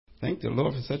Thank the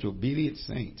Lord for such obedient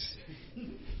saints.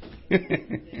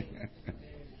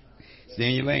 Stay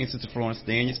in your lane, Sister Florence.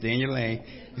 Stay in your lane.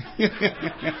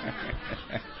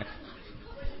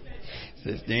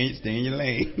 Stay in your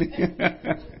lane.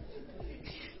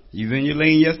 You was in your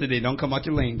lane yesterday. Don't come out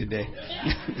your lane today.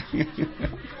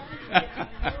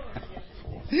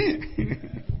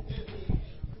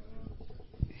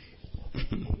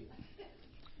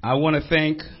 I want to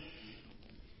thank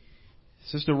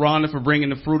Sister Rhonda for bringing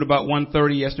the fruit about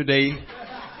 1:30 yesterday.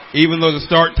 Even though the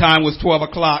start time was 12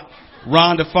 o'clock,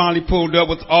 Rhonda finally pulled up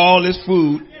with all this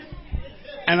food.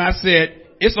 And I said,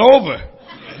 it's over.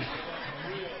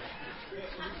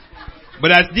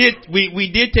 But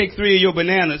we did take 3 of your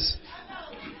bananas.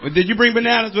 Did you bring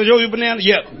bananas? Was your bananas?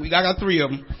 Yep, I got 3 of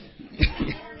them.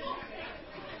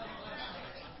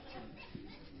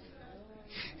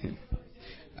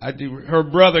 Her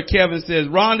brother Kevin says,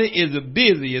 Rhonda is the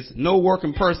busiest, no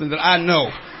working person that I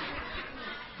know.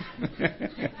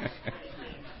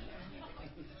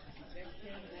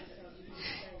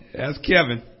 That's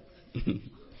Kevin.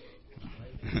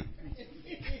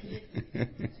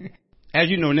 As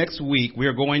you know, next week we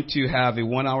are going to have a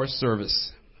 1-hour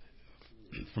service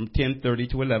from 10:30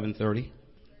 to 11:30.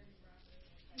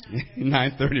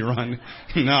 9:30, Rhonda.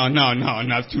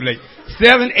 No, it's too late.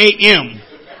 7 a.m.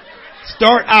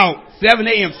 Start out 7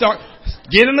 a.m.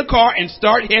 Get in the car and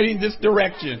start heading this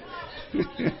direction.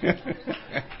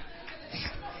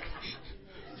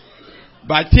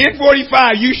 By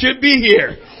 10:45, you should be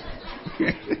here.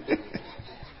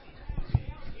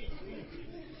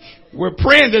 We're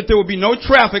praying that there will be no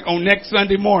traffic on next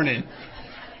Sunday morning.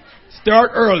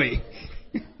 Start early.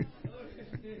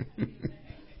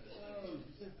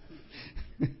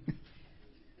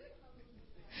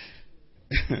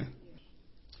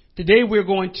 Today we're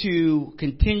going to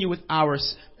continue with our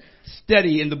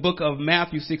study in the book of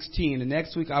Matthew 16. And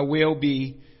next week I will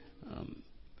be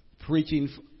preaching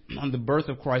on the birth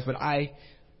of Christ. But I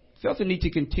felt the need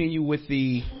to continue with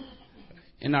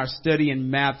in our study in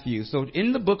Matthew. So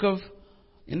in the book of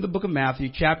Matthew,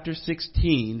 chapter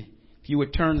 16, if you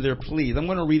would turn there, please. I'm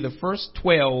going to read the first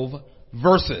 12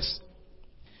 verses.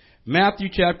 Matthew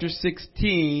chapter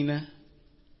 16,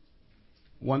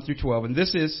 1 through 12. And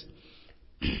this is,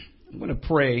 I'm going to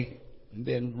pray and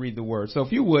then read the word. So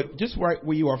if you would, just right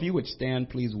where you are, if you would stand,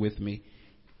 please, with me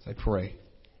as I pray.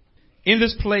 In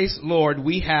this place, Lord,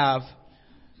 we have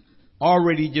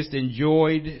already just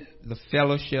enjoyed the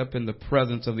fellowship and the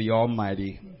presence of the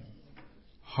Almighty.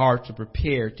 Hearts are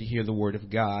prepared to hear the word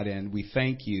of God, and we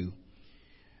thank you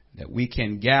that we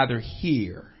can gather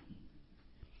here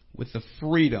with the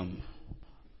freedom,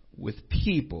 with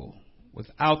people,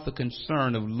 without the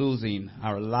concern of losing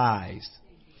our lives.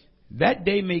 That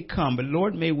day may come, but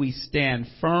Lord, may we stand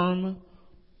firm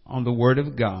on the word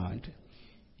of God.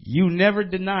 You never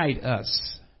denied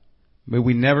us. May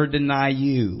we never deny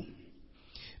you.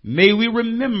 May we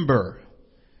remember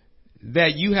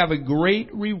that you have a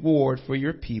great reward for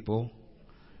your people.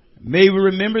 May we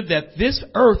remember that this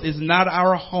earth is not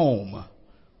our home.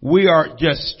 We are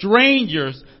just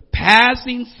strangers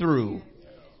passing through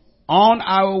on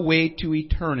our way to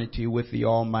eternity with the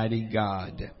Almighty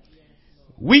God.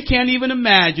 We can't even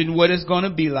imagine what it's going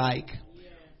to be like.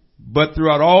 But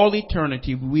throughout all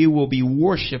eternity, we will be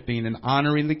worshiping and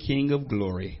honoring the King of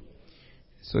Glory.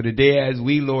 So today, as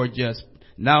we, Lord, just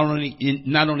not only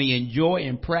enjoy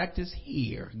and practice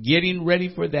here, getting ready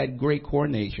for that great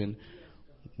coronation,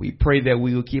 we pray that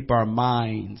we will keep our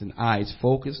minds and eyes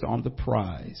focused on the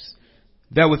prize.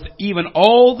 That with even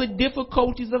all the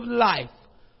difficulties of life,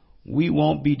 we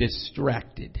won't be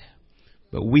distracted.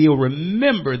 But we'll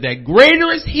remember that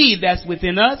greater is He that's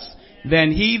within us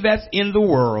than he that's in the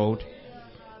world.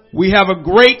 We have a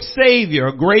great Savior,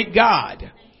 a great God.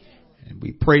 And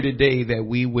we pray today that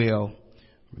we will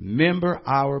remember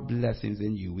our blessings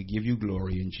in you. We give you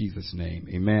glory in Jesus' name.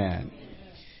 Amen.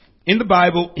 In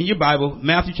your Bible,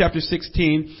 Matthew chapter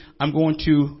 16, I'm going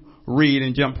to read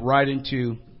and jump right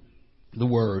into the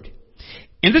word.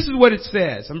 And this is what it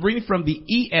says. I'm reading from the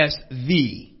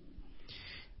ESV.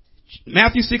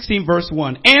 Matthew 16 verse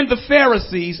 1. And the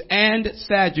Pharisees and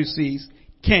Sadducees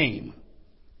came.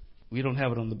 We don't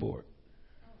have it on the board.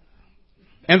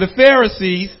 And the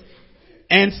Pharisees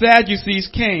and Sadducees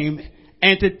came,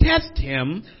 and to test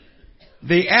him,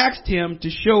 they asked him to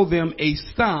show them a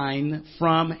sign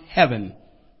from heaven.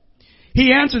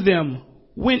 He answered them,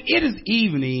 when it is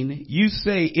evening, you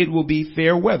say it will be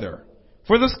fair weather,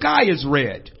 for the sky is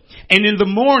red. And in the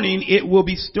morning it will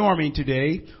be storming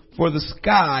today, for the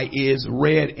sky is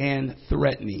red and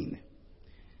threatening.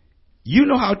 You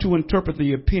know how to interpret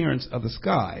the appearance of the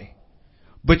sky,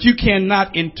 but you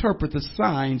cannot interpret the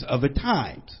signs of the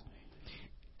times.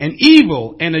 An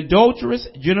evil and adulterous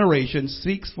generation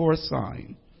seeks for a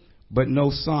sign, but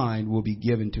no sign will be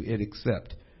given to it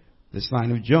except the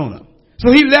sign of Jonah.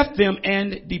 So he left them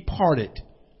and departed.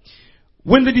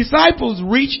 When the disciples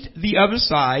reached the other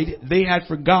side, they had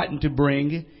forgotten to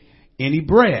bring any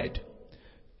bread.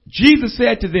 Jesus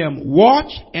said to them,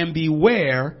 "Watch and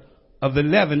beware of the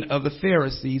leaven of the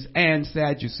Pharisees and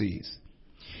Sadducees."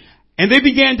 And they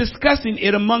began discussing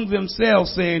it among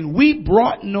themselves, saying, "We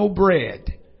brought no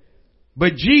bread."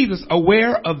 But Jesus,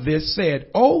 aware of this, said,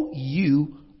 "O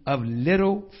you of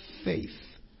little faith,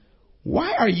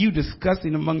 why are you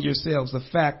discussing among yourselves the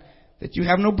fact that you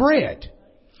have no bread?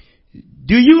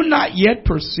 Do you not yet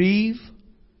perceive?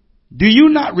 Do you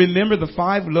not remember the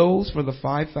 5 loaves for the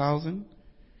 5,000?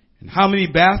 And how many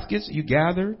baskets you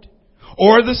gathered?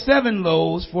 Or the 7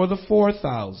 loaves for the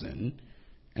 4,000?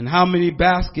 And how many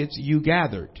baskets you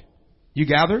gathered? You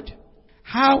gathered?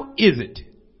 How is it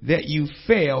that you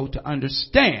fail to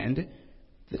understand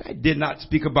that I did not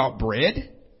speak about bread?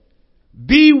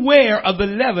 Beware of the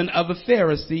leaven of the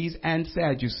Pharisees and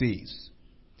Sadducees."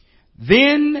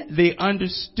 Then they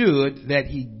understood that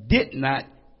he did not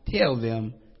tell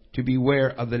them to beware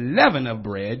of the leaven of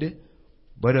bread,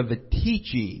 but of the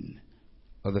teaching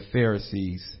of the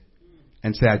Pharisees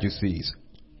and Sadducees.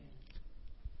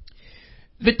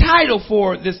 The title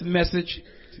for this message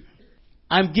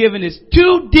I'm given is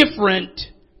 2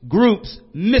 different groups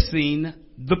missing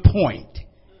the point.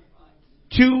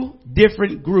 2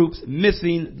 different groups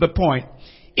missing the point.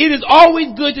 It is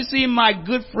always good to see my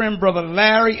good friend Brother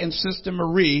Larry and Sister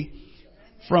Marie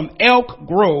from Elk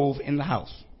Grove in the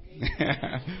house.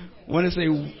 I want to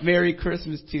say Merry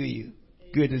Christmas to you.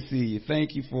 Good to see you.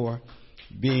 Thank you for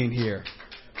being here.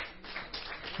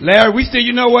 Larry, we still,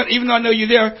 you know what, even though I know you're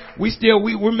there,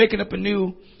 we're making up a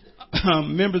new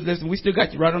members list, and we still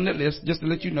got you right on that list, just to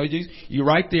let you know, you're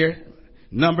right there,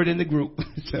 numbered in the group.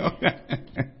 So,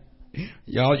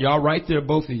 y'all right there,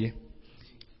 both of you.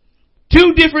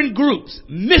 2 different groups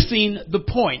missing the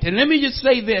point. And let me just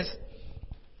say this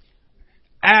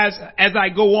as I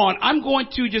go on. I'm going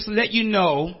to just let you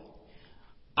know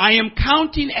I am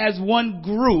counting as one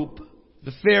group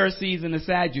the Pharisees and the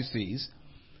Sadducees.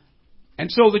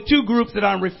 And so the 2 groups that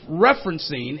I'm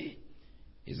referencing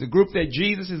is the group that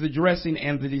Jesus is addressing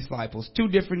and the disciples. 2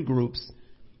 different groups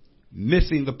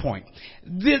missing the point.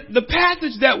 The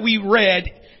passage that we read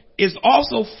is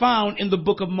also found in the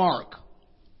book of Mark.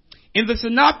 In the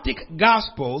Synoptic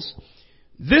Gospels,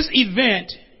 this event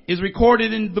is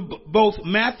recorded in both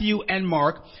Matthew and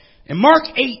Mark, and Mark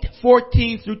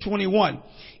 8:14 through 21.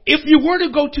 If you were to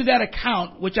go to that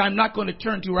account, which I'm not going to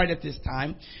turn to right at this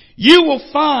time, you will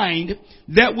find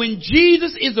that when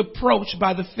Jesus is approached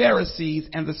by the Pharisees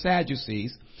and the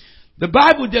Sadducees, the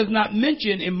Bible does not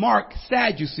mention in Mark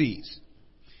Sadducees.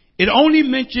 It only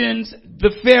mentions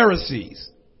the Pharisees.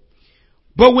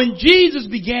 But when Jesus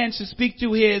begins to speak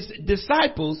to his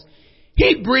disciples,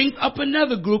 he brings up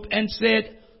another group and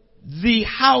said, the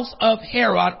house of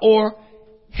Herod, or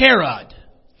Herod.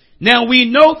 Now we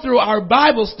know through our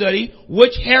Bible study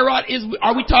which Herod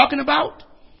are we talking about?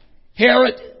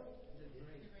 Herod?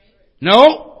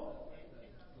 No?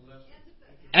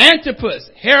 Antipas.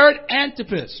 Herod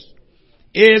Antipas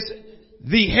is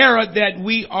the Herod that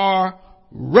we are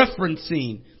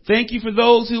referencing. Thank you for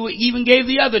those who even gave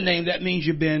the other name. That means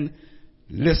you've been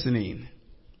listening.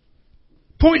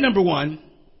 Point number 1.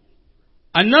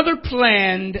 Another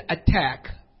planned attack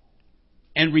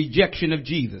and rejection of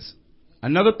Jesus.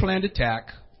 Another planned attack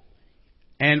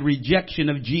and rejection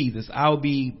of Jesus. I'll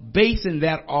be basing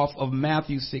that off of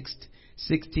Matthew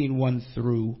 16, 1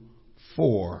 through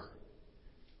 4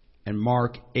 and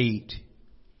Mark 8,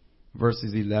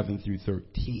 verses 11 through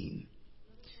 13.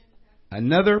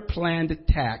 Another planned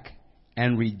attack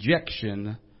and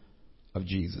rejection of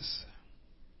Jesus.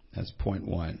 That's point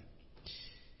 1.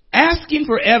 Asking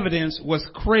for evidence was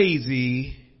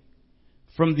crazy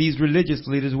from these religious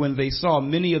leaders when they saw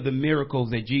many of the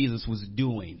miracles that Jesus was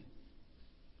doing.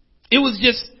 It was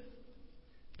just,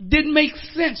 didn't make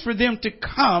sense for them to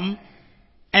come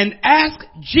and ask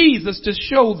Jesus to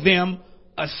show them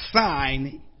a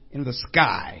sign in the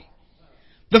sky.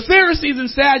 The Pharisees and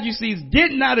Sadducees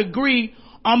did not agree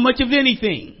on much of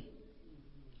anything.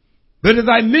 But as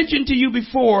I mentioned to you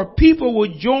before, people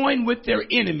will join with their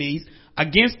enemies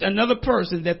against another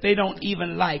person that they don't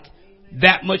even like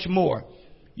that much more.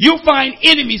 You'll find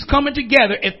enemies coming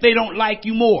together if they don't like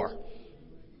you more,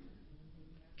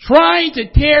 trying to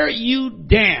tear you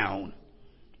down.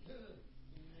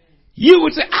 You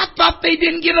would say, I thought they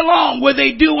didn't get along. Well,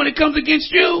 they do when it comes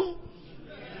against you.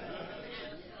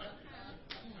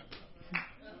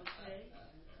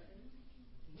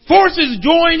 Forces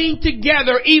joining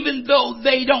together even though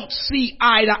they don't see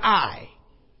eye to eye.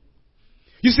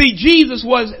 You see, Jesus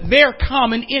was their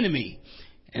common enemy.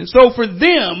 And so for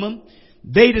them,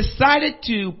 they decided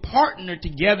to partner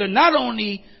together, not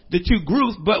only the two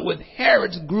groups, but with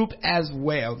Herod's group as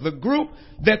well. The group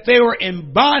that they were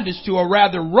in bondage to, or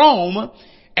rather Rome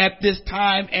at this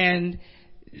time, and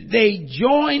they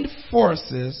joined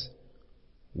forces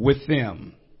with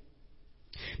them.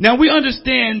 Now we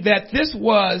understand that this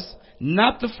was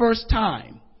not the first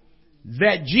time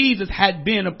that Jesus had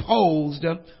been opposed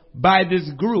by this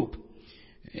group.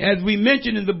 As we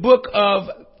mentioned in the book of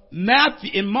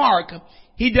Matthew and Mark,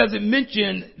 he doesn't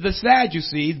mention the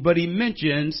Sadducees, but he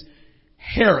mentions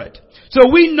Herod. So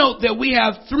we note that we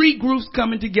have three groups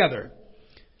coming together.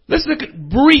 Let's look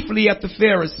briefly at the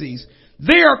Pharisees.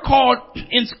 They are called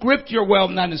in scripture, well,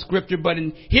 not in scripture, but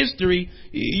in history,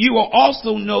 you will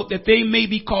also note that they may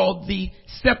be called the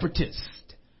separatists.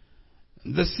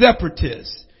 The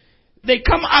separatists. They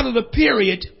come out of the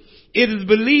period, it is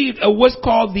believed, of what's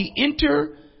called the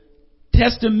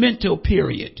intertestamental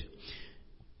period.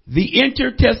 The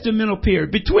intertestamental period.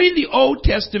 Between the Old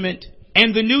Testament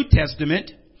and the New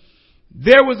Testament,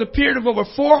 there was a period of over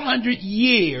 400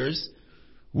 years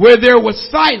where there was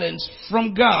silence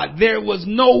from God. There was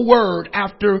no word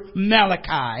after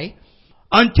Malachi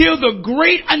until the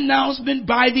great announcement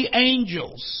by the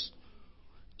angels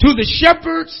to the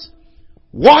shepherds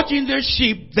watching their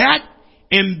sheep that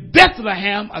in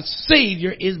Bethlehem a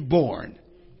Savior is born.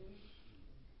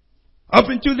 Up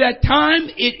until that time,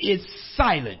 it is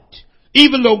silent,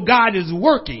 even though God is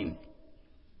working.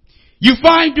 You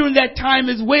find during that time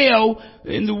as well,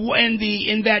 in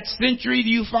that century,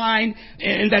 you find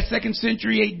in that second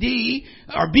century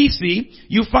AD or BC,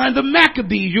 you find the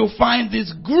Maccabees. You'll find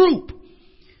this group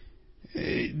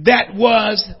that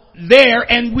was there,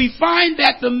 and we find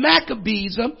that the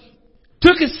Maccabees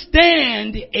took a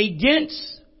stand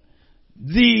against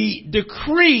the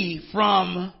decree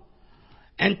from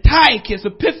Antiochus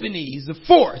Epiphanes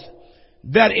IV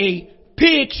that a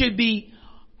pig should be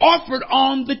offered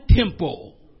on the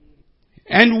temple.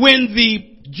 And when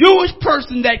the Jewish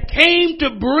person that came to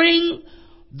bring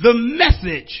the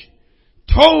message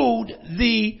told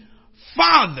the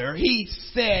father, he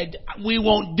said, we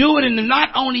won't do it. And not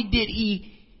only did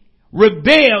he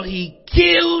rebel, he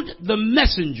killed the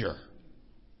messenger.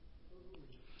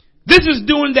 This is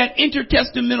during that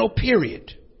intertestamental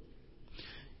period.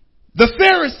 The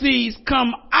Pharisees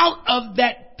come out of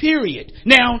that period.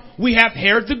 Now, we have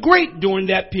Herod the Great during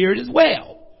that period as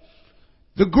well.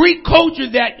 The Greek culture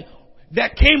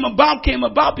that came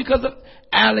about because of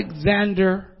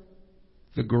Alexander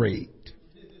the Great.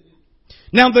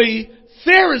 Now, the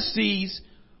Pharisees,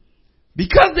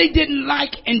 because they didn't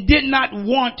like and did not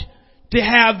want to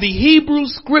have the Hebrew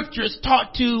scriptures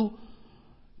taught to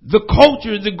the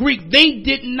culture, the Greek, they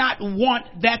did not want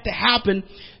that to happen.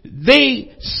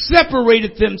 They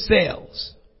separated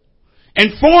themselves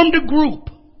and formed a group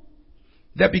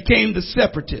that became the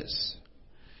separatists.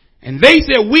 And they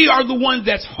said, we are the ones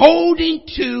that's holding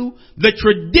to the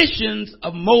traditions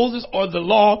of Moses or the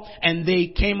law. And they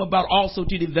came about also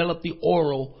to develop the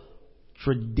oral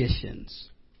traditions.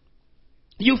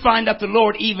 You find that the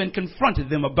Lord even confronted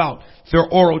them about their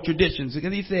oral traditions,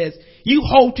 because he says, you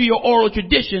hold to your oral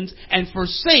traditions and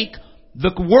forsake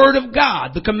the word of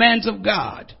God, the commands of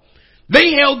God.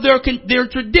 They held their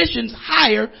traditions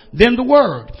higher than the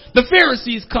word. The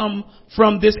Pharisees come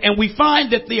from this, and we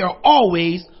find that they are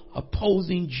always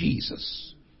opposing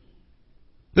Jesus.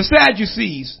 The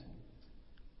Sadducees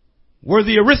were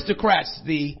the aristocrats,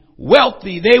 the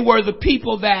wealthy. They were the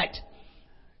people that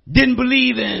didn't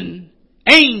believe in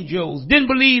angels, didn't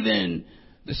believe in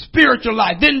the spiritual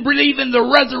life, didn't believe in the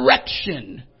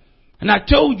resurrection. And I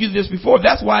told you this before,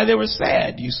 that's why they were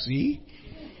sad, you see.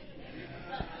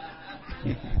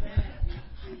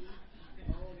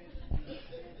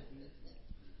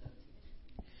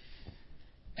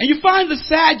 And you find the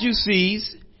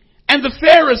Sadducees and the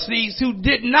Pharisees who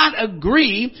did not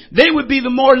agree. They would be the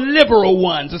more liberal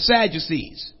ones, the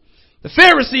Sadducees. The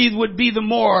Pharisees would be the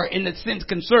more, in a sense,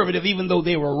 conservative, even though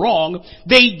they were wrong.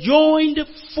 They joined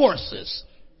forces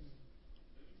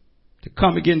to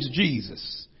come against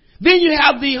Jesus. Then you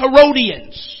have the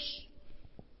Herodians.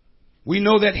 We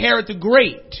know that Herod the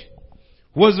Great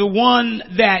was the one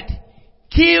that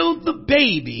killed the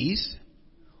babies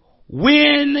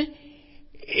when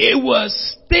it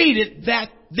was stated that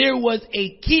there was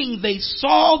a king. They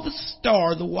saw the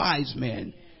star, the wise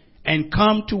men, and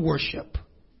come to worship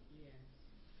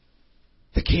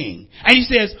the king. And he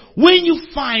says, when you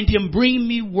find him, bring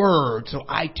me word so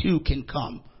I too can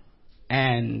come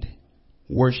and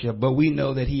worship. But we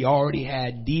know that he already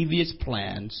had devious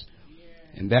plans,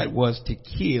 and that was to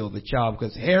kill the child,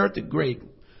 because Herod the Great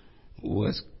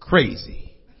was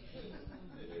crazy.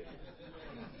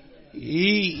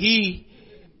 He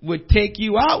would take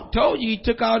you out. Told you he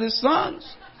took out his sons.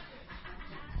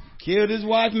 Killed his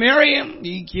wife Miriam.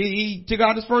 He took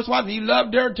out his first wife. He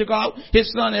loved her. Took out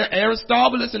his son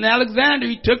Aristobulus and Alexander.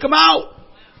 He took them out.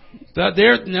 So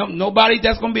there's nobody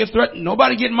that's going to be a threat.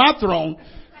 Nobody getting my throne.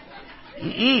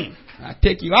 I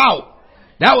take you out.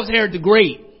 That was Herod the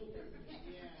Great.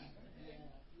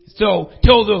 So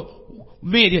told the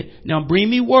men, now bring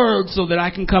me word so that I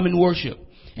can come and worship.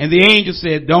 And the angel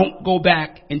said, don't go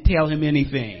back and tell him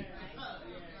anything.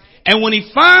 And when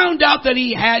he found out that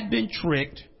he had been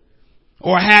tricked,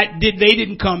 or they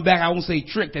didn't come back, I won't say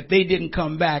tricked, that they didn't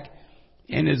come back,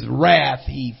 in his wrath,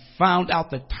 he found out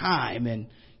the time and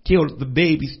killed the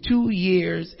babies 2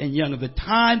 years and younger. The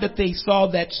time that they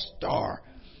saw that star,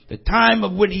 the time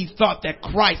of when he thought that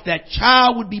Christ, that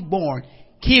child would be born,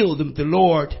 killed them. The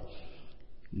Lord,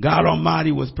 God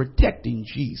Almighty, was protecting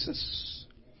Jesus.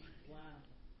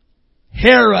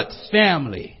 Herod's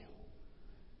family.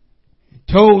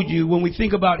 Told you, when we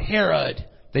think about Herod,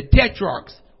 the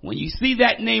tetrarchs, when you see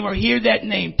that name or hear that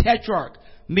name, tetrarch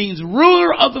means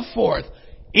ruler of the fourth.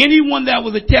 Anyone that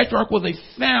was a tetrarch was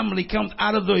a family, comes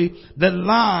out of the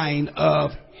line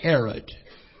of Herod.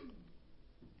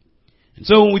 And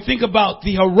so when we think about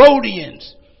the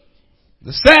Herodians,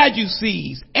 the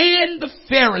Sadducees, and the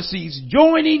Pharisees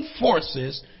joining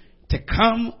forces to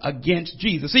come against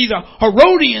Jesus. See, the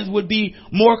Herodians would be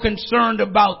more concerned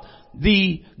about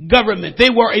the government. They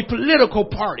were a political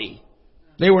party.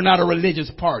 They were not a religious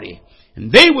party.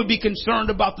 And they would be concerned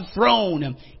about the throne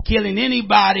and killing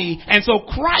anybody. And so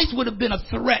Christ would have been a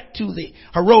threat to the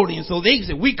Herodians. So they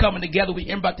said, we coming together, we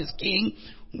hear about this king.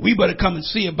 We better come and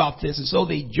see about this. And so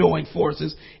they joined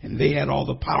forces and they had all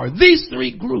the power. These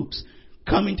three groups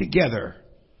coming together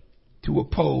to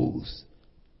oppose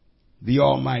the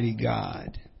Almighty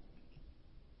God.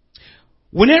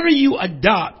 Whenever you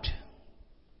adopt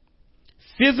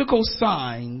physical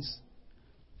signs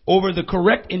over the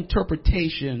correct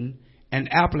interpretation and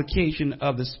application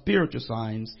of the spiritual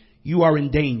signs, you are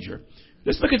in danger.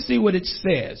 Let's look and see what it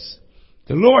says.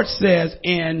 The Lord says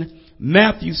in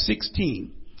Matthew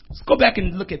 16. Let's go back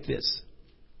and look at this.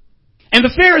 And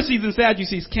the Pharisees and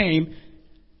Sadducees came,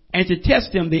 and to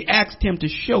test him, they asked him to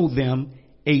show them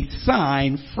a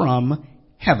sign from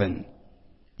heaven.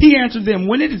 He answered them,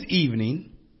 when it is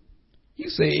evening, you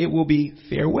say it will be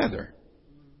fair weather.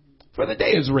 For the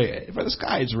day is red, for the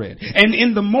sky is red. And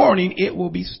in the morning it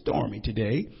will be stormy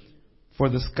today, for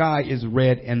the sky is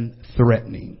red and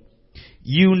threatening.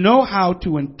 You know how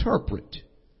to interpret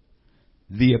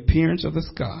the appearance of the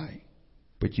sky,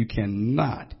 but you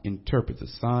cannot interpret the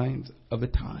signs of the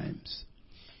times.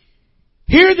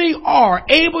 Here they are,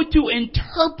 able to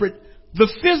interpret the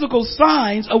physical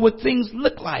signs of what things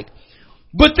look like.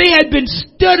 But they had been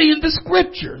studying the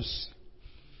scriptures.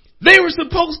 They were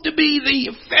supposed to be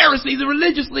the Pharisees, the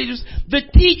religious leaders, the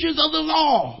teachers of the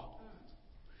law.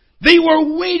 They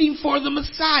were waiting for the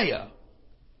Messiah.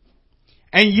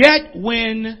 And yet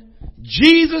when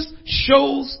Jesus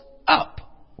shows up,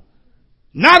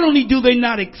 not only do they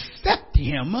not accept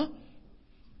him,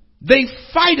 they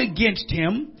fight against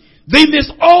him. They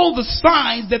miss all the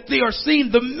signs that they are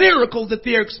seeing, the miracles that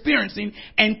they are experiencing,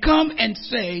 and come and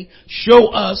say, show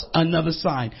us another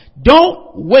sign.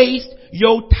 Don't waste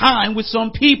your time with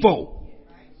some people.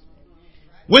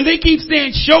 When they keep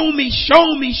saying, show me,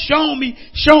 show me, show me,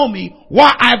 show me,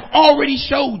 why, I've already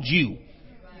showed you.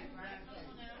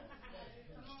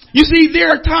 You see, there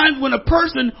are times when a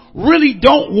person really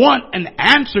don't want an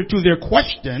answer to their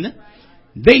question.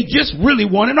 They just really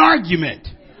want an argument.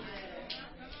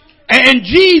 And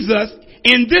Jesus,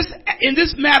 in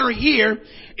this matter here,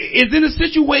 is in a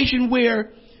situation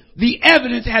where the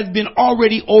evidence has been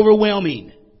already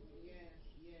overwhelming.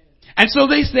 And so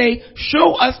they say,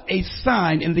 show us a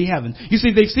sign in the heavens. You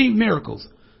see, they've seen miracles.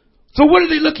 So what are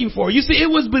they looking for? You see, it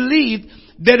was believed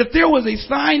that if there was a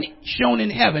sign shown in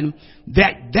heaven,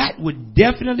 that would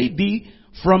definitely be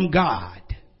from God.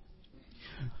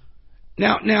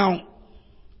 Now,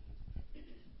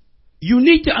 you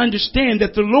need to understand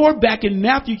that the Lord back in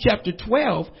Matthew chapter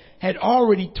 12 had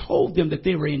already told them that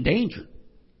they were in danger.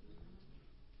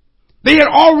 They had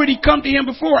already come to him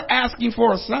before asking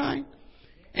for a sign.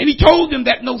 And he told them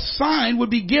that no sign would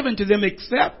be given to them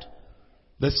except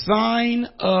the sign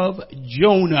of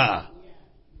Jonah.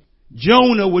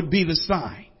 Jonah would be the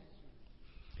sign.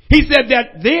 He said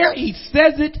that there, he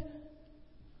says it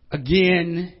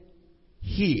again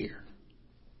here.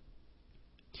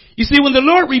 You see, when the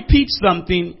Lord repeats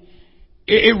something,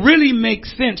 it really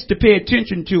makes sense to pay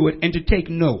attention to it and to take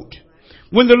note.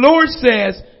 When the Lord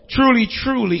says, truly,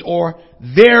 truly, or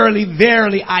verily,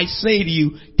 verily, I say to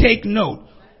you, take note.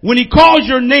 When he calls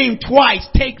your name twice,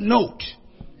 take note.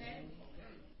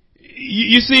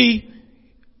 You see,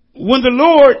 when the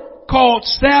Lord called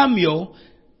Samuel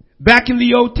back in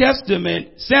the Old Testament,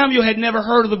 Samuel had never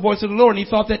heard of the voice of the Lord, and he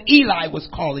thought that Eli was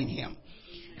calling him.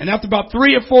 And after about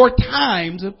 3 or 4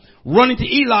 times running to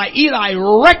Eli, Eli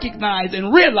recognized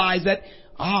and realized that,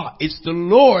 it's the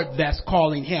Lord that's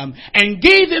calling him, and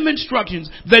gave him instructions.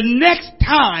 The next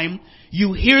time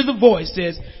you hear the voice,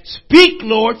 says, speak,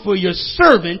 Lord, for your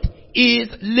servant is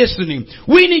listening.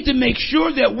 We need to make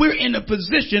sure that we're in a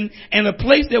position and a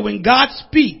place that when God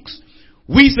speaks,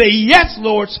 we say, yes,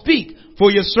 Lord, speak,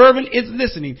 for your servant is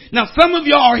listening. Now, some of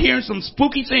y'all are hearing some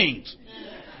spooky things.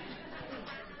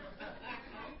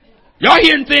 Y'all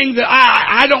hearing things that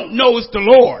I don't know it's the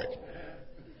Lord.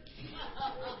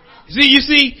 You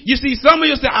see, some of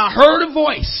you say, I heard a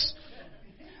voice.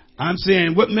 I'm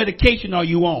saying, what medication are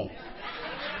you on?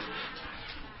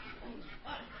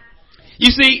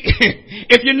 You see,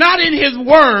 if you're not in his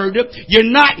word,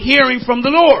 you're not hearing from the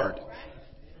Lord.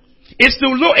 It's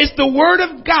the word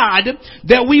of God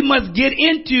that we must get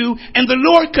into, and the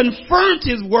Lord confirms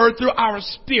his word through our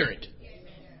spirit.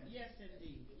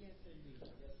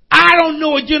 I don't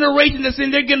know a generation that's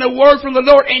in there getting a word from the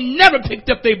Lord and never picked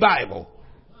up their Bible.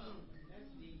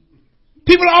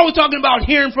 People are always talking about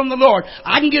hearing from the Lord.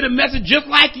 I can get a message just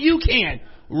like you can.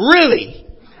 Really?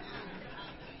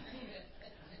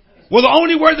 Well, the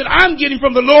only word that I'm getting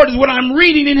from the Lord is what I'm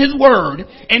reading in his word,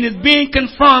 and is being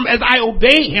confirmed as I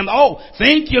obey him. Oh,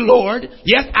 thank you, Lord.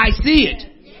 Yes, I see it.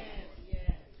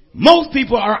 Most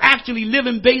people are actually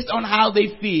living based on how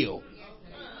they feel,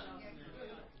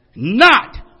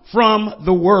 not from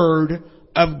the word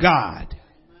of God.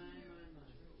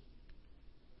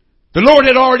 The Lord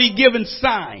had already given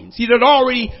signs. He had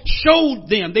already showed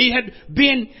them. They had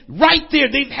been right there.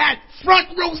 They've had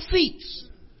front row seats.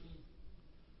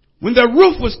 When the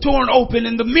roof was torn open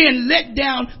and the men let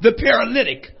down the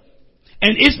paralytic.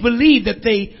 And it's believed that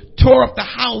they tore up the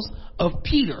house of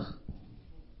Peter.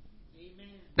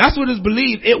 That's what is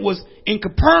believed. It was in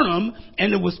Capernaum,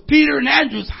 and it was Peter and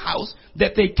Andrew's house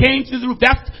that they came through the roof.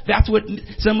 That's what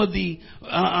some of the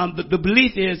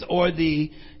belief is, or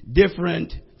the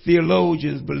different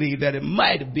theologians believe, that it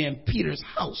might have been Peter's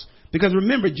house. Because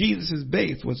remember, Jesus'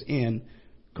 base was in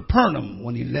Capernaum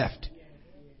when he left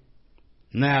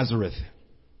Nazareth.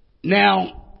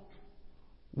 Now,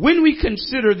 when we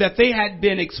consider that they had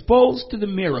been exposed to the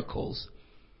miracles,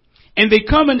 and they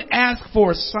come and ask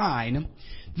for a sign,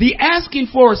 the asking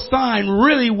for a sign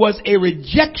really was a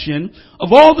rejection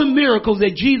of all the miracles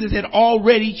that Jesus had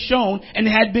already shown and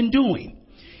had been doing.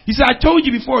 You see, I told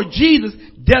you before, Jesus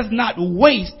does not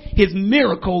waste his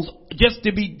miracles just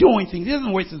to be doing things. He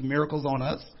doesn't waste his miracles on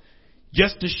us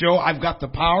just to show I've got the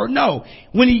power. No.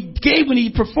 When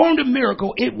he performed a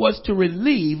miracle, it was to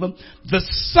relieve the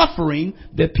suffering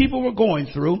that people were going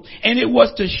through, and it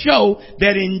was to show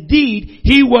that indeed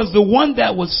he was the one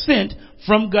that was sent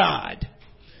from God.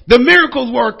 The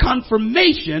miracles were a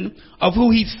confirmation of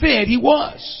who he said he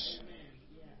was.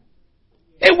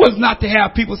 It was not to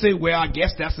have people say, well, I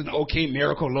guess that's an okay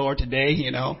miracle, Lord, today,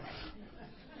 you know.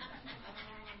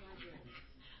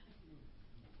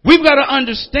 We've got to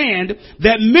understand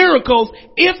that miracles,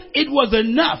 if it was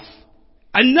enough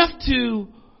to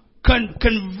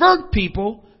convert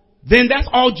people, then that's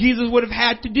all Jesus would have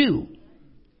had to do.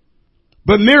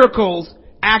 But miracles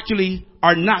actually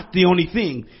are not the only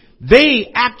thing.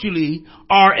 They actually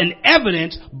are an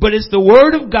evidence, but it's the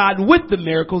word of God with the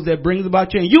miracles that brings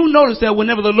about change. You'll notice that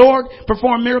whenever the Lord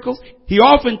performed miracles, he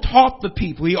often taught the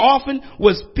people. He often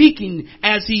was speaking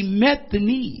as he met the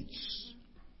needs.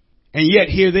 And yet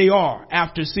here they are,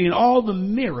 after seeing all the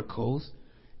miracles,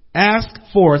 ask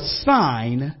for a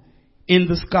sign in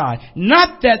the sky.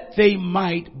 Not that they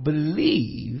might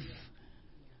believe,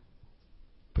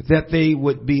 but that they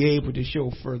would be able to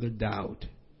show further doubt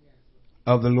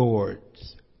of the Lord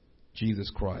Jesus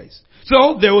Christ.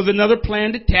 So there was another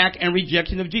planned attack and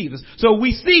rejection of Jesus. So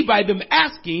we see by them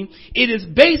asking, it is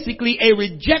basically a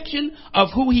rejection of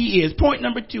who he is. Point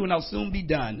number 2, and I'll soon be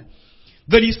done.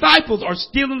 The disciples are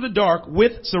still in the dark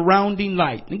with surrounding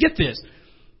light. And get this.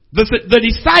 The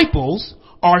disciples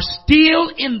are still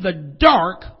in the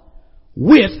dark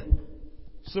with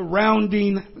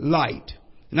surrounding light.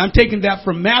 And I'm taking that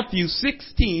from Matthew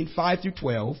 16, 5 through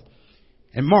 12.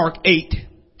 And Mark 8,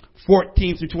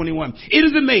 14 through 21. It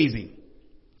is amazing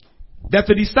that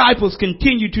the disciples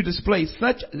continue to display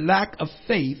such lack of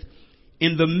faith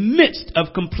in the midst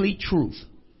of complete truth.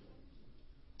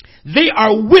 They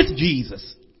are with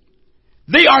Jesus.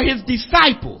 They are his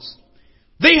disciples.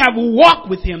 They have walked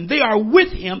with him. They are with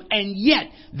him, and yet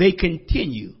they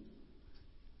continue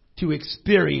to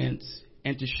experience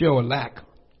and to show a lack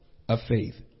of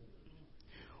faith.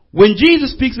 When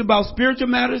Jesus speaks about spiritual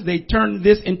matters, they turn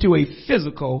this into a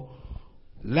physical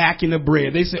lacking of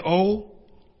bread. They say, oh,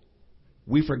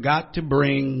 we forgot to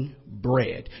bring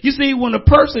bread. You see, when a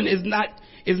person is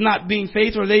not being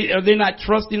faithful, or they're not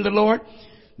trusting the Lord,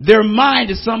 their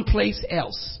mind is someplace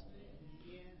else.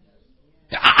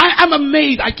 I'm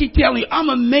amazed. I keep telling you, I'm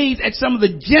amazed at some of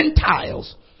the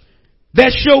Gentiles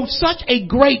that showed such a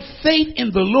great faith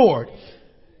in the Lord.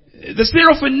 The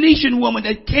Syrophoenician woman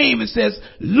that came and says,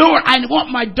 Lord, I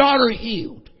want my daughter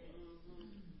healed.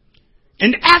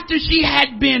 And after she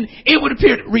had been, it would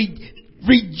appear,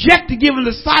 rejected, given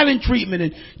the silent treatment,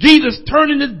 and Jesus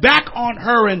turning his back on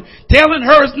her and telling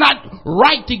her it's not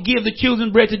right to give the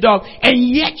children bread to dogs, and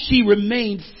yet she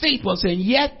remained faithful, saying,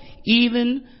 yet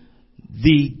even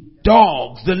the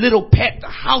dogs, the little pet, the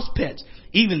house pets,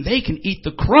 even they can eat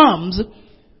the crumbs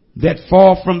that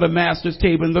fall from the master's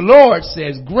table. And the Lord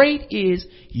says, great is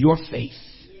your faith.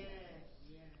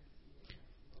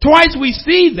 Twice we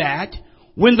see that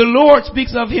when the Lord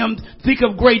speaks of him, speak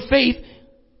of great faith,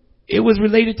 it was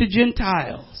related to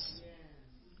Gentiles.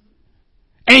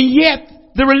 And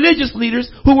yet the religious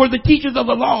leaders who were the teachers of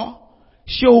the law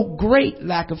show great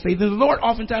lack of faith. And the Lord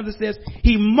oftentimes says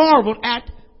he marveled at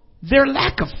their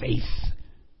lack of faith.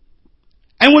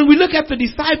 And when we look at the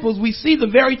disciples, we see the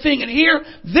very thing. And here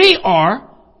they are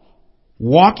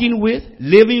walking with,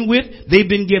 living with. They've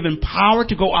been given power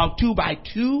to go out 2 by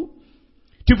 2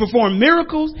 to perform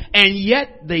miracles. And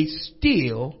yet they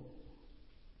still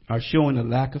are showing a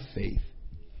lack of faith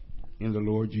in the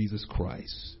Lord Jesus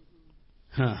Christ.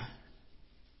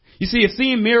 You see, if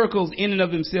seeing miracles in and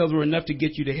of themselves were enough to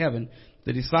get you to heaven,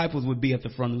 the disciples would be at the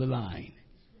front of the line.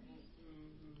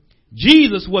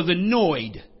 Jesus was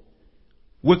annoyed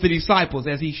with the disciples,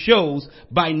 as he shows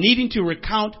by needing to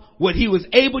recount what he was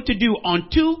able to do on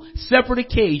 2 separate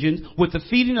occasions with the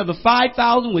feeding of the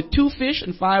 5,000 with 2 fish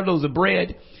and 5 loaves of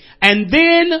bread, and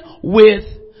then with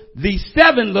the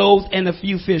 7 loaves and a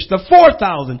few fish, the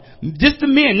 4,000, just the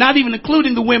men, not even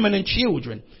including the women and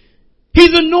children.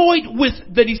 He's annoyed with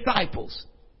the disciples.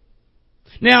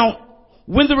 Now,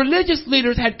 when the religious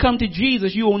leaders had come to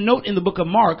Jesus, you will note in the book of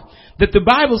Mark that the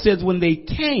Bible says when they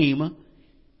came,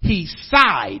 he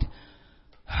sighed,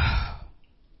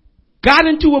 got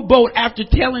into a boat after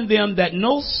telling them that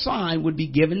no sign would be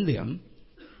given them,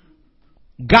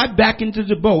 got back into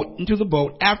the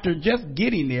boat after just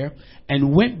getting there,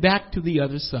 and went back to the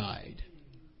other side.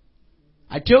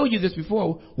 I told you this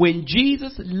before. When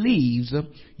Jesus leaves,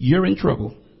 you're in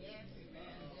trouble.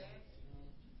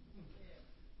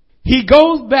 He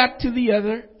goes back to the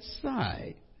other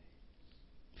side.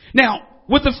 Now,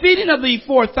 with the feeding of the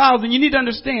 4,000, you need to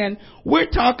understand, we're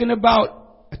talking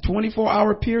about a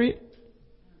 24-hour period,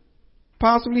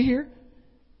 possibly here,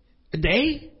 a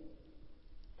day.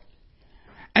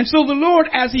 And so the Lord,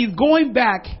 as he's going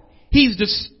back, he's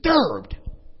disturbed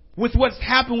with what's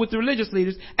happened with the religious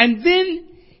leaders. And then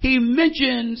he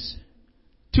mentions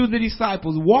to the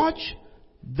disciples, watch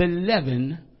the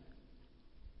leaven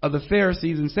of the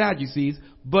Pharisees and Sadducees.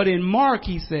 But in Mark,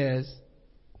 he says,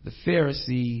 the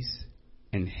Pharisees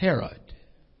and Herod.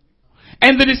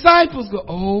 And the disciples go,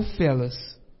 oh, fellas.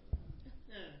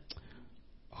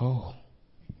 Oh,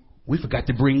 we forgot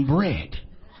to bring bread.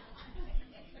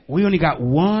 We only got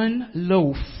 1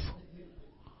 loaf.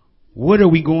 What are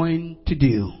we going to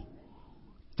do?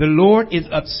 The Lord is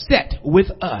upset with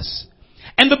us.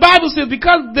 And the Bible says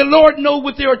because the Lord knows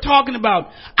what they were talking about,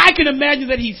 I can imagine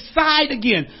that he sighed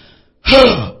again.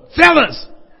 Fellas.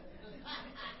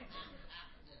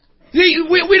 See,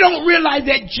 we don't realize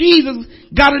that Jesus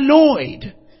got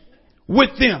annoyed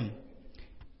with them.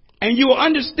 And you will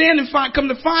understand and come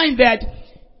to find that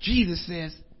Jesus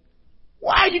says,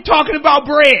 why are you talking about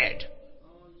bread?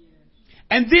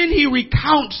 And then he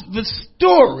recounts the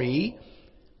story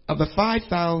of the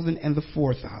 5,000 and the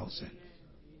 4,000.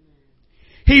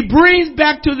 He brings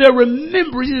back to their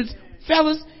remembrance,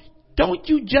 fellas, don't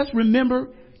you just remember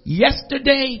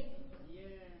yesterday?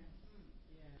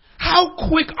 How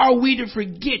quick are we to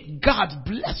forget God's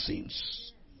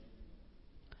blessings?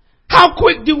 How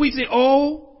quick do we say,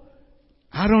 oh,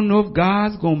 I don't know if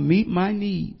God's going to meet my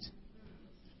needs.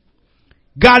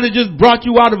 God has just brought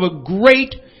you out of a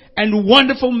great and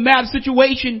wonderful mad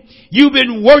situation. You've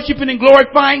been worshiping and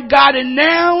glorifying God, and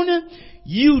now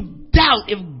you doubt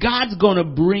if God's going to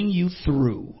bring you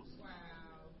through.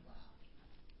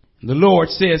 The Lord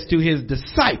says to his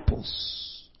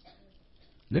disciples,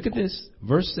 look at this,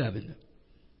 verse 7,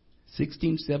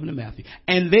 16:7 of Matthew.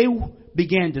 And they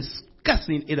began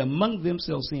discussing it among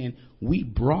themselves, saying, we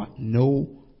brought no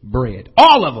bread.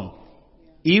 All of them,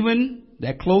 even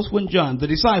that close one, John, the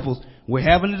disciples, were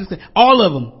having a discussion. All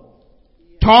of them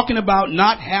talking about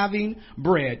not having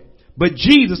bread. But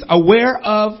Jesus, aware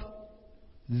of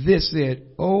this, said,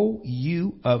 oh,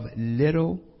 you of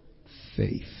little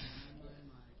faith.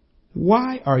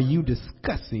 Why are you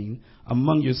discussing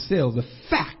among yourselves the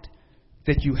fact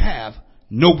that you have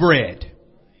no bread?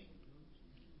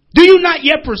 Do you not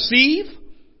yet perceive?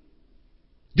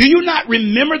 Do you not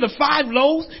remember the 5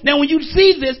 loaves? Now when you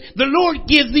see this, the Lord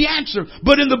gives the answer.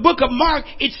 But in the book of Mark,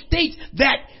 it states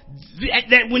that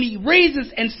when he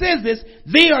raises and says this,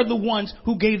 they are the ones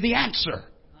who gave the answer.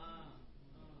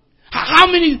 How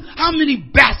many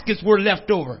baskets were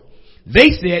left over?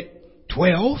 They said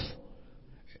 12.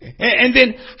 And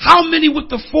then how many with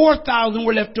the 4,000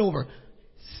 were left over?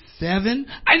 7.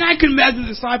 And I can imagine the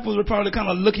disciples were probably kind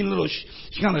of looking a little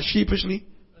kind of sheepishly.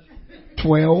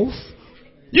 12.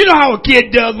 You know how a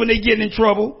kid does when they get in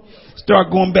trouble. Start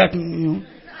going back and, you know.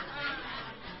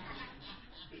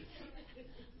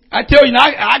 I tell you,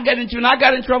 I got in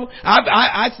trouble.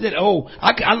 I said,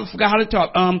 I forgot how to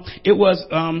talk. It was,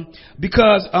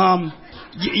 because,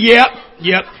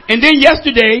 yep. And then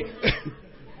yesterday,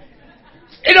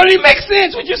 it don't even make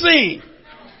sense what you're saying.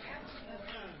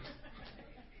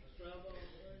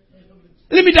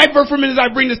 Let me divert for a minute as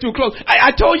I bring this to a close.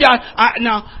 I told you,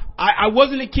 I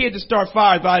wasn't a kid to start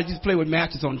fires, but I just play with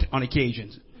matches on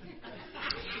occasions.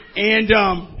 And,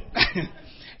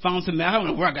 found some, I don't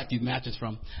know where I got these matches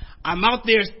from. I'm out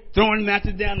there throwing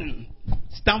matches down and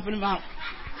stomping them out.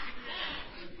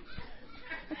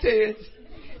 I tell you,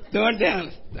 throwing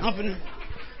down, stomping them.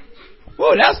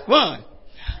 Whoa, that's fun.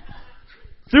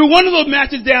 Threw one of those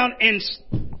matches down and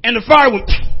the fire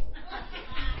went.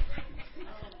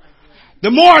 The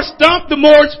more I stomped, the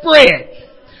more it spread.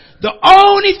 The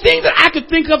only thing that I could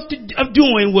think of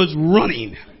doing was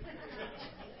running.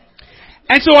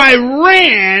 And so I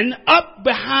ran up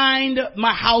behind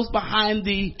my house, behind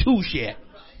the tool shed.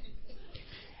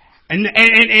 And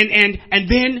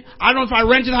then, I don't know if I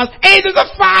ran to the house. Hey, there's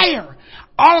a fire!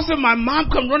 All of a sudden my mom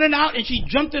come running out and she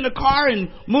jumped in the car and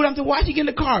moved. I said, why'd she get in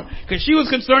the car? Because she was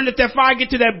concerned that fire get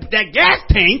to that gas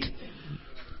tank,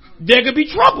 there could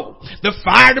be trouble. The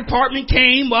fire department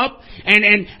came up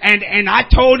and I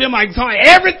told them, I saw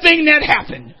everything that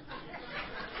happened.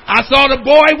 I saw the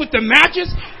boy with the matches.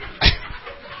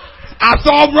 I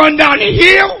saw him run down the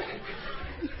hill.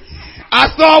 I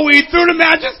saw where he threw the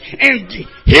matches, and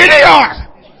here they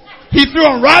are. He threw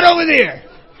them right over there.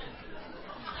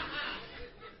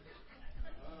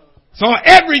 Saw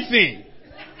everything.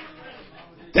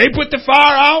 They put the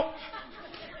fire out.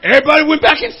 Everybody went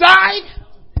back inside.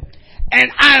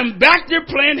 And I am back there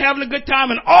playing, having a good time,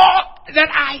 and all that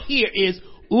I hear is,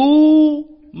 ooh,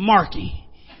 Marky.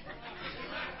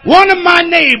 One of my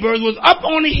neighbors was up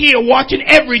on the hill watching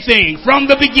everything from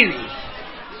the beginning.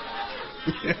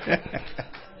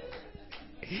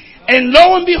 And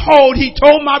lo and behold, he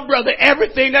told my brother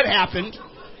everything that happened.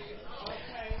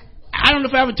 I don't know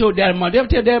if I ever told Dad and Mom. Did I ever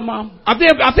tell Dad and Mom? I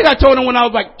think I told him when I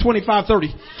was like 25,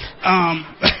 30.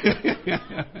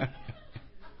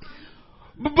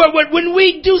 But when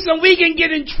we do something, we can get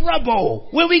in trouble.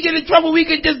 When we get in trouble, we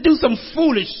can just do some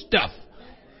foolish stuff.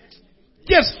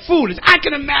 Just foolish. I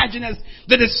can imagine as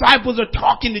the disciples are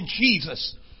talking to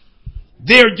Jesus,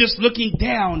 they're just looking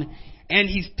down and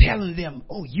he's telling them,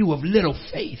 oh, you of little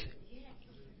faith.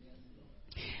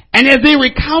 And as they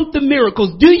recount the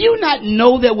miracles, do you not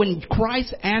know that when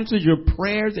Christ answers your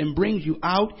prayers and brings you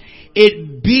out, it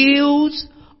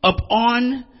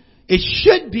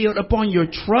should build upon your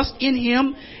trust in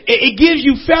him. It gives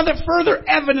you further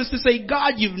evidence to say,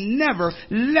 God, you've never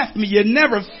left me. You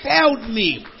never failed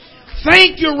me.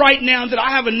 Thank you right now that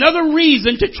I have another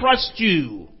reason to trust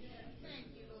you.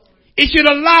 It should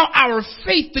allow our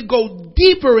faith to go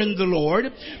deeper in the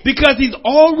Lord because he's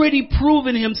already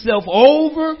proven himself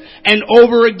over and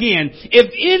over again.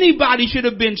 If anybody should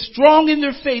have been strong in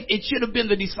their faith, it should have been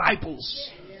the disciples.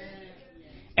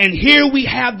 And here we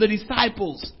have the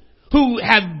disciples who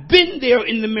have been there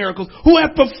in the miracles, who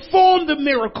have performed the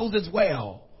miracles as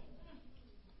well.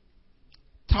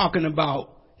 Talking about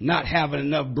not having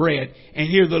enough bread. And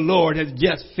here the Lord has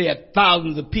just fed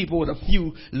thousands of people with a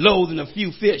few loaves and a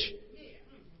few fish.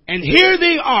 And here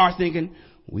they are thinking,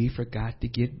 we forgot to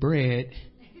get bread.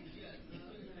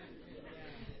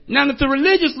 Now that the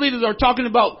religious leaders are talking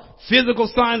about physical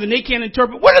signs and they can't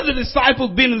interpret, what have the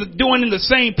disciples been doing in the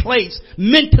same place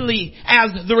mentally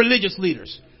as the religious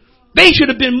leaders? They should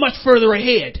have been much further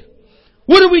ahead.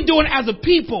 What are we doing as a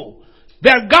people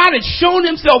that God has shown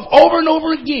himself over and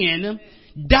over again,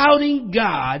 doubting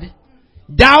God,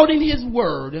 doubting his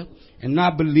word, and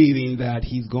not believing that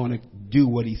he's going to do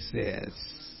what he says?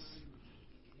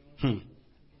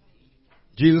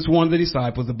 Jesus warned the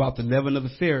disciples about the leaven of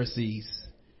the Pharisees,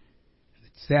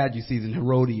 Sadducees, and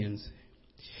Herodians.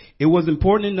 It was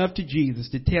important enough to Jesus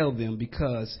to tell them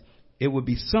because it would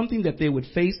be something that they would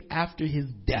face after his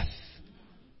death.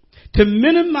 To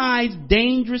minimize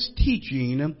dangerous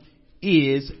teaching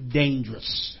is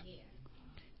dangerous.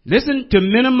 Listen, to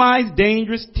minimize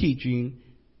dangerous teaching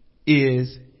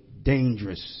is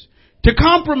dangerous. To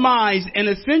compromise an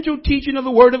essential teaching of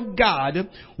the Word of God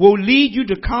will lead you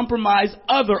to compromise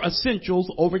other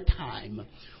essentials over time.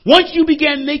 Once you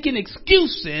begin making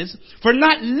excuses for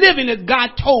not living as God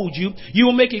told you, you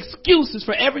will make excuses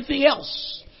for everything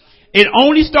else. It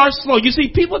only starts slow. You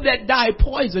see, people that die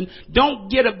poison don't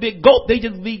get a big gulp. They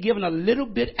just be given a little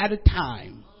bit at a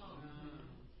time.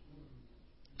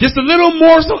 Just a little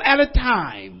morsel at a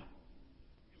time.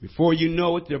 Before you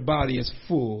know it, their body is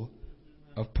full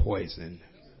of poison.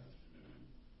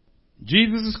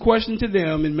 Jesus' question to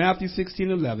them in Matthew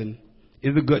 16:11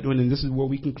 is a good one, and this is where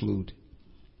we conclude.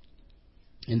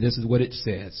 And this is what it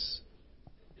says.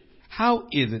 How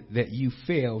is it that you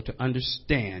fail to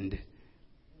understand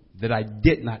that I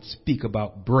did not speak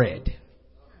about bread?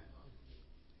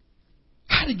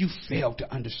 How did you fail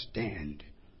to understand?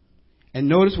 And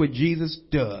notice what Jesus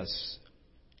does.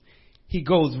 He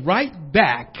goes right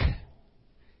back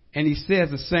and he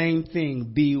says the same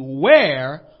thing.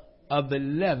 Beware of the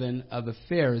leaven of the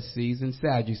Pharisees and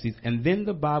Sadducees. And then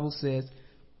the Bible says,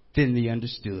 then they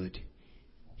understood.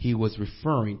 He was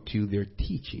referring to their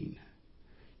teaching.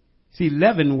 See,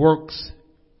 leaven works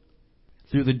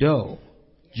through the dough.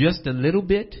 Just a little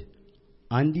bit,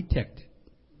 undetected.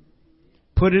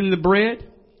 Put it in the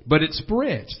bread, but it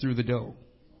spreads through the dough.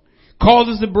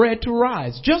 Causes the bread to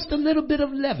rise. Just a little bit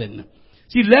of leaven.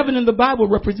 See, leaven in the Bible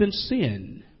represents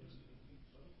sin.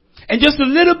 And just a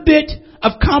little bit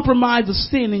of compromise of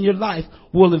sin in your life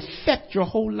will affect your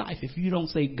whole life if you don't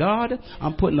say, God,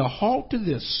 I'm putting a halt to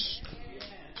this.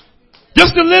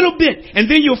 Just a little bit.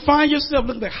 And then you'll find yourself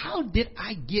looking like, how did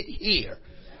I get here?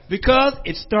 Because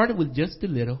it started with just a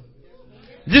little.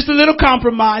 Just a little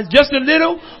compromise. Just a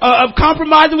little of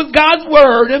compromising with God's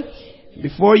word.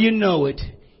 Before you know it,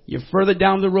 you're further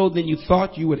down the road than you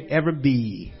thought you would ever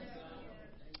be.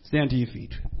 Stand to your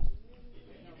feet.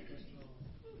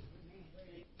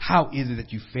 How is it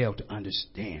that you fail to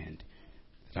understand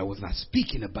that I was not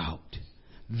speaking about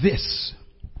this?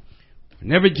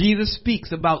 Whenever Jesus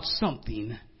speaks about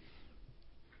something,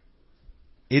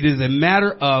 it is a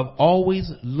matter of always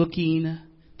looking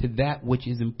to that which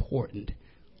is important.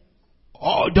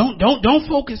 Oh, don't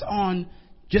focus on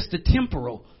just the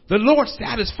temporal. The Lord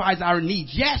satisfies our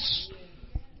needs. Yes.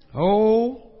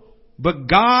 Oh, but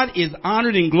God is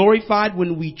honored and glorified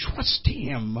when we trust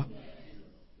him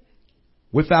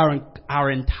with our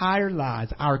entire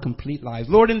lives, our complete lives.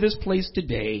 Lord, in this place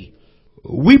today,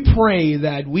 we pray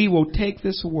that we will take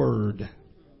this word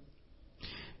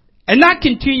and not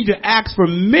continue to ask for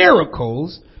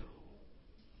miracles,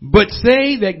 but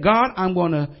say that, God, I'm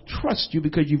going to trust you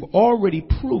because you've already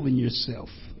proven yourself.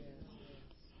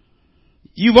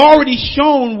 You've already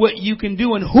shown what you can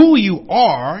do and who you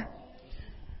are.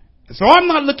 So I'm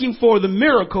not looking for the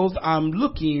miracles. I'm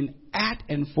looking at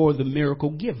and for the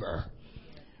miracle giver.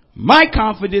 My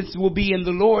confidence will be in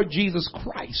the Lord Jesus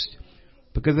Christ.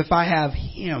 Because if I have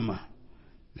him,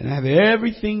 then I have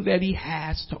everything that he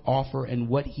has to offer, and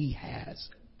what he has,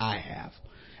 I have.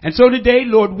 And so today,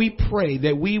 Lord, we pray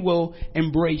that we will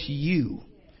embrace you.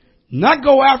 Not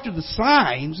go after the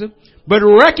signs, but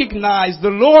recognize the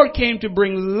Lord came to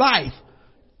bring life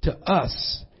to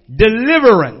us,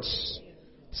 deliverance,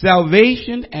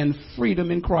 salvation, and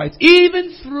freedom in Christ,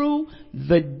 even through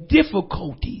the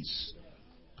difficulties.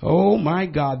 Oh my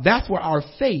God, that's where our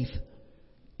faith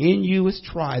in you is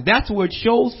tried. That's where it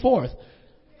shows forth.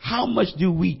 How much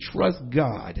do we trust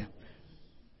God?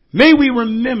 May we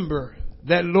remember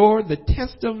that, Lord, the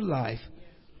test of life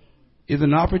is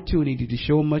an opportunity to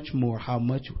show much more how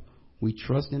much we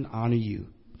trust and honor you.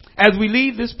 As we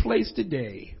leave this place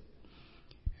today,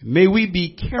 may we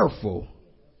be careful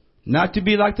not to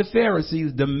be like the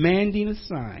Pharisees demanding a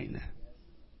sign.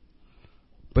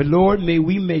 But Lord, may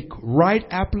we make right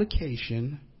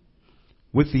application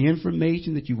with the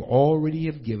information that you already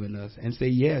have given us and say,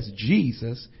 yes,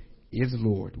 Jesus is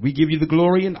Lord. We give you the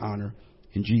glory and honor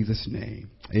in Jesus' name.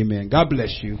 Amen. God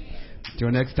bless you.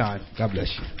 Until next time, God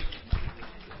bless you.